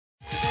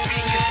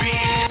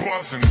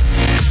buzzing.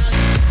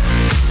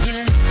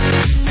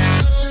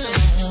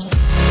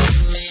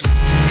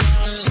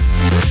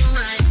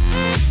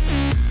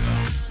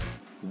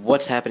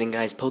 What's happening,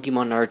 guys?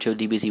 Pokemon Naruto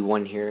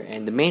DBZ1 here,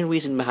 and the main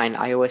reason behind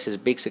iOS's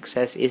big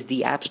success is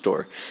the App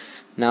Store.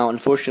 Now,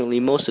 unfortunately,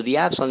 most of the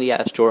apps on the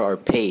App Store are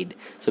paid,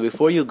 so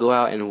before you go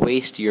out and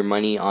waste your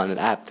money on an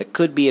app that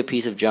could be a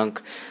piece of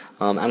junk,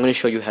 I'm going to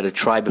show you how to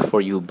try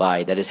before you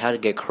buy. That is how to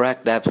get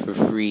cracked apps for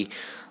free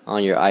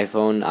on your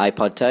iPhone,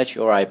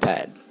 iPodTouch, or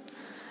iPad.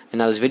 And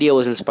now this video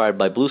was inspired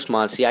by Blue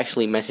Smots. He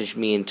actually messaged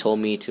me and told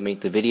me to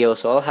make the video,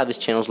 so I'll have his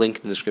channel's link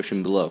in the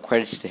description below.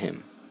 Credits to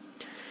him.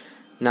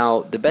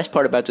 Now, the best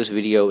part about this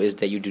video is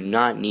that you do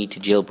not need to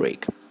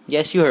jailbreak.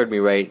 Yes, you heard me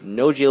right.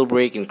 No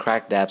jailbreak and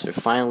cracked apps are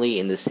finally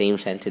in the same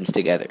sentence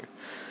together.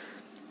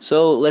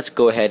 So let's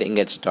go ahead and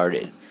get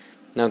started.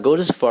 Now go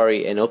to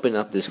Safari and open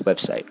up this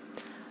website.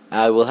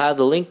 I will have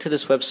the link to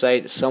this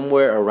website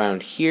somewhere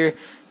around here,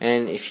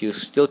 and if you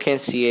still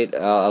can't see it,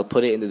 I'll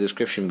put it in the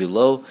description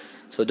below,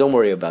 so don't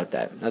worry about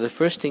that. Now the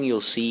first thing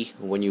you'll see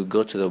when you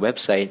go to the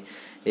website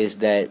is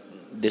that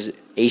there's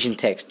Asian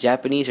text,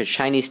 Japanese or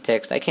Chinese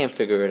text, I can't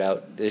figure it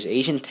out. There's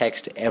Asian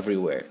text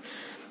everywhere.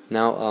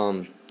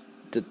 Now,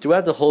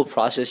 throughout the whole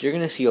process, you're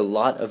going to see a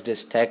lot of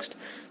this text,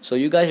 so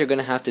you guys are going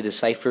to have to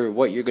decipher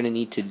what you're going to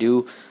need to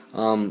do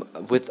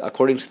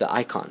according to the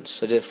icons.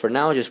 So that for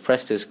now, just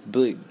press this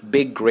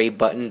big gray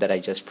button that I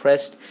just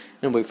pressed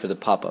and wait for the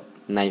pop-up.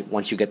 Now,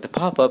 once you get the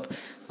pop-up,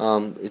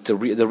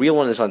 the real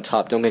one is on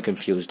top, don't get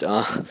confused.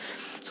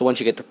 So once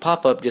you get the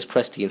pop-up, just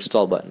press the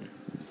install button.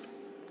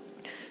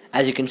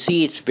 As you can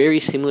see, it's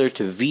very similar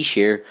to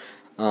VShare.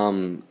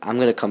 I'm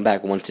going to come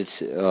back once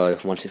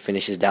it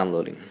finishes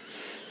downloading.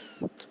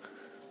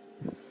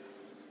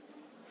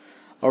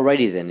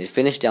 Alrighty then, it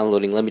finished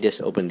downloading. Let me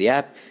just open the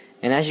app,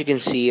 and as you can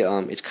see,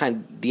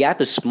 the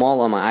app is small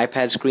on my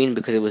iPad screen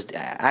because it was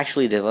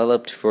actually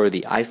developed for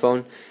the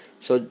iPhone.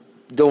 So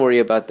don't worry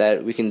about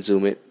that. We can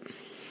zoom it.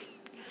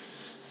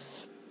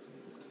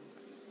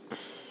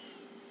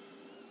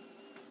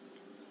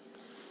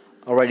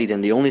 Alrighty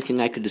then, the only thing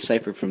I could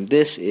decipher from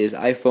this is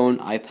iPhone,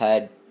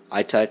 iPad,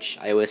 iTouch,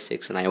 iOS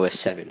 6, and iOS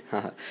 7.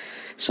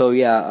 So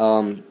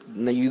yeah,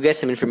 you get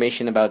some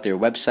information about their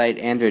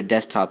website and their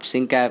desktop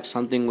sync app,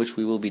 something which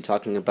we will be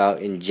talking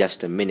about in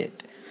just a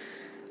minute.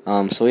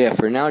 So yeah,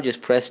 for now,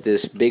 just press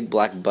this big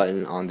black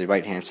button on the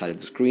right hand side of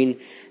the screen,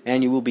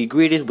 and you will be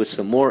greeted with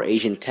some more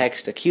Asian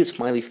text, a cute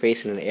smiley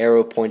face, and an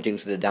arrow pointing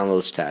to the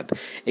Downloads tab.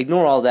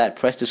 Ignore all that,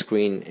 press the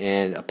screen,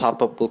 and a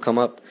pop-up will come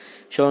up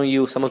showing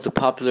you some of the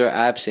popular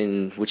apps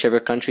in whichever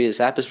country this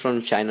app is from,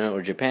 China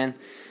or Japan.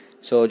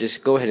 So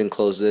just go ahead and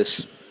close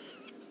this.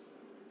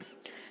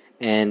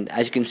 And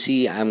as you can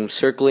see, I'm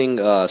circling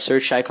a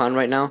search icon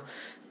right now.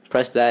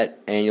 Press that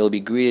and you'll be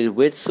greeted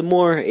with some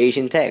more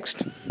Asian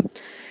text.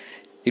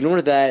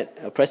 Ignore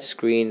that, press the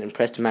screen and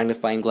press the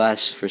magnifying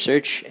glass for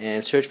search,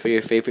 and search for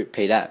your favorite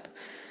paid app.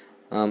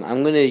 I'm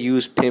going to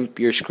use Pimp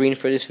Your Screen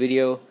for this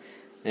video,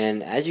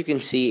 and as you can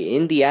see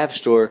in the App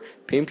Store,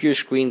 Pimp Your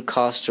Screen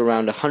costs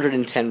around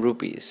 110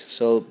 rupees,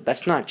 so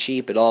that's not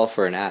cheap at all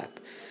for an app.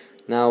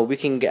 Now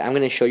I'm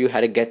going to show you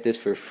how to get this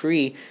for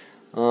free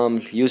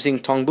using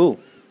tongbu.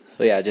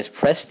 So yeah, just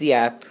press the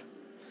app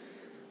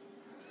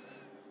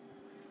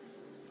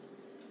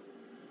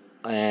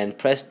and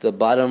press the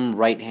bottom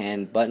right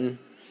hand button,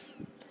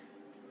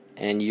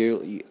 and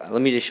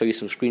let me just show you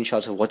some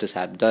screenshots of what this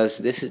app does.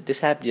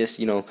 This app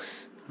just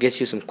gets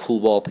you some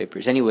cool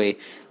wallpapers. Anyway,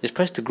 just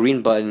press the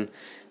green button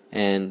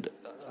and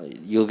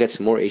you'll get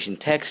some more Asian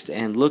text,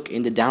 and look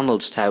in the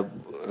Downloads tab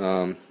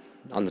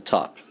on the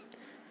top.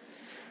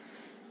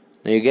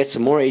 Now you get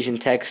some more Asian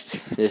text.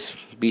 Just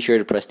be sure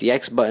to press the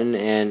X button,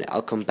 and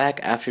I'll come back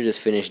after this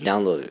finished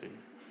downloading.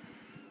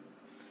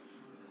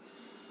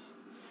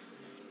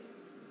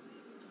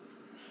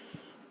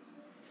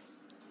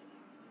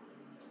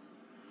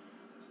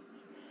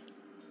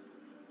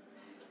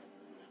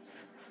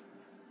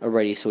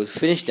 Alrighty, so it's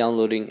finished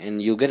downloading,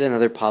 and you'll get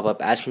another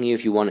pop-up asking you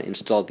if you want to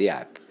install the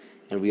app.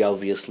 And we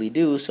obviously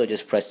do, so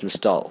just press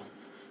install.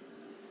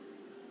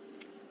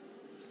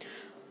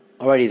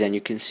 Alrighty then,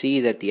 you can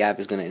see that the app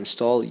is going to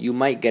install. You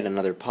might get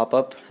another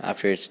pop-up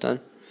after it's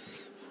done.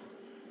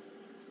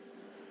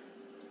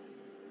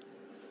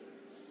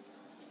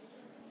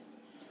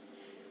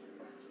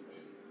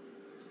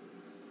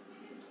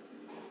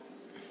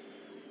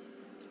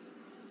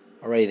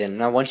 Alrighty then,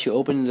 now once you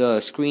open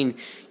the screen,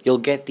 you'll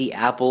get the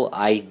Apple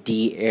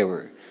ID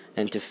error.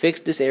 And to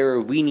fix this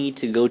error, we need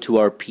to go to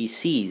our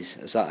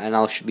PCs. And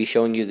I'll be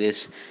showing you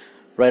this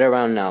right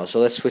around now. So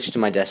let's switch to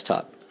my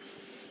desktop.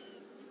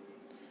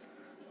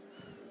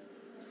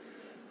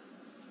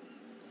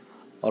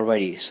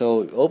 Alrighty,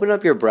 so open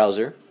up your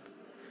browser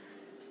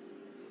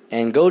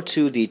and go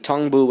to the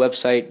tongbu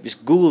website.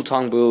 Just Google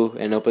tongbu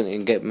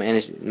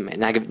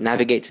and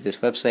navigate to this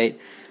website.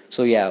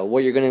 So yeah,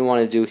 what you're going to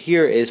want to do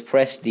here is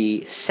press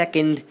the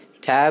second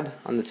tab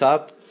on the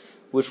top,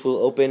 which will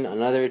open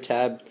another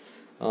tab.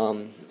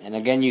 And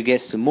again, you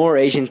get some more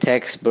Asian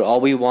text, but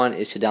all we want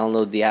is to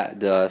download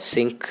the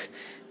sync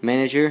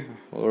manager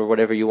or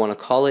whatever you want to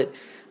call it.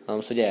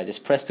 So yeah,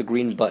 just press the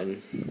green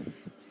button.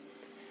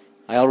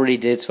 I already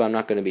did, so I'm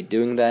not going to be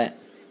doing that.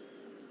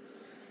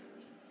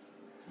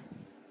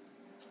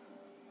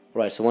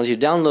 Right, so once you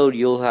download,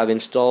 you'll have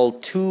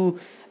installed two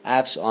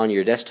apps on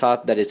your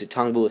desktop. That is the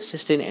Tongbu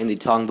Assistant and the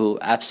Tongbu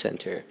App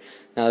Center.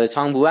 Now, the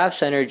Tongbu App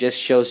Center just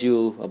shows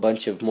you a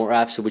bunch of more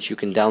apps which you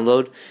can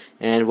download,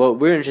 and what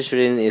we're interested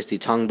in is the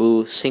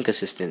Tongbu Sync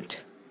Assistant.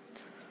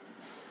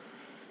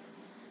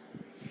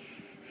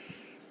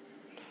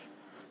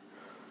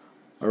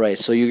 Alright,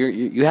 so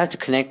you have to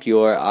connect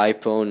your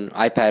iPhone,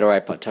 iPad, or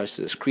iPodTouch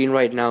to the screen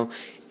right now,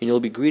 and you'll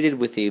be greeted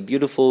with a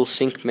beautiful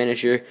sync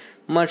manager,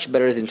 much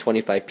better than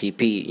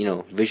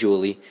 25pp,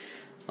 visually.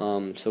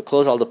 So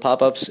close all the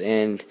pop-ups,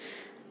 and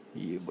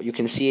you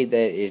can see that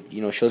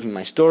it shows me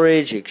my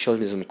storage. It shows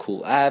me some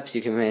cool apps.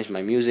 You can manage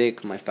my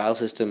music, my file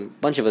system,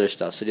 a bunch of other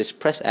stuff. So just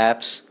press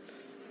apps,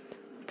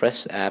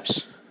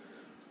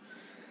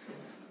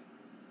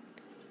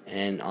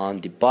 and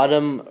on the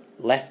bottom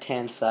left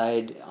hand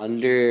side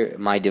under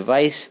my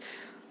device,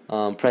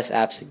 press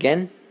apps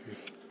again,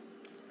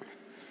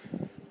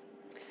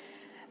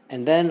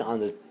 and then on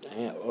the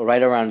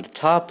right around the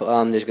top,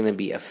 there's going to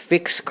be a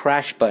fix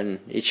crash button.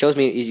 It shows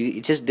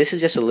me this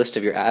is just a list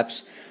of your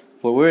apps.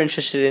 What we're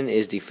interested in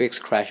is the fix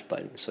crash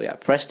button. So yeah,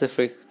 press the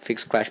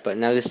fix crash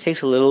button. Now this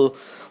takes a little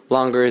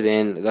longer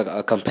than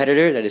a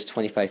competitor that is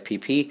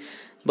 25pp,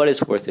 but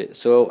it's worth it.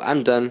 So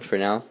I'm done for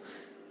now,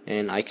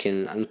 and I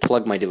can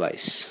unplug my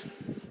device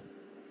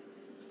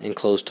and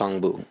close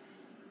Tongbu.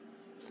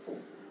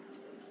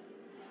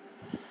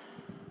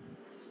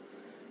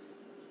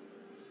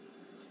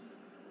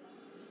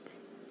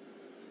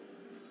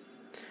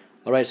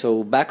 Alright,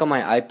 so back on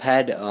my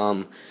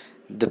iPad,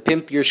 the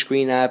Pimp Your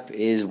Screen app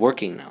is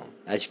working now.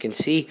 As you can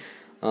see,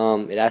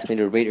 it asked me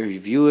to rate or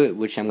review it,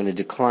 which I'm going to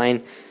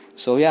decline.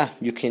 So yeah,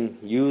 you can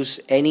use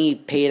any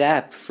paid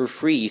app for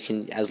free. You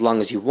can, as long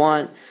as you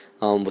want,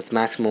 with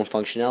maximum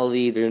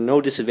functionality. There are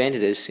no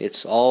disadvantages.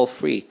 It's all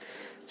free.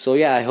 So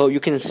yeah, I hope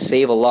you can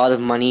save a lot of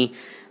money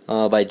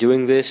by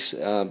doing this,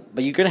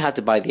 but you're going to have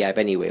to buy the app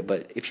anyway.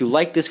 But if you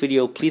like this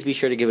video, please be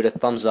sure to give it a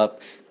thumbs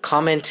up,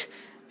 comment,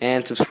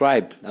 and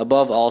subscribe.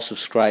 Above all,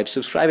 subscribe.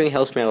 Subscribing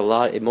helps me out a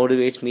lot. It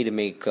motivates me to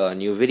make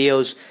new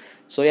videos.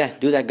 So yeah,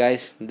 do that,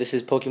 guys. This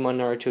is Pokemon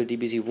Naruto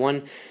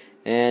DBZ1,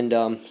 and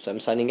so I'm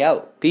signing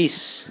out.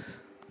 Peace.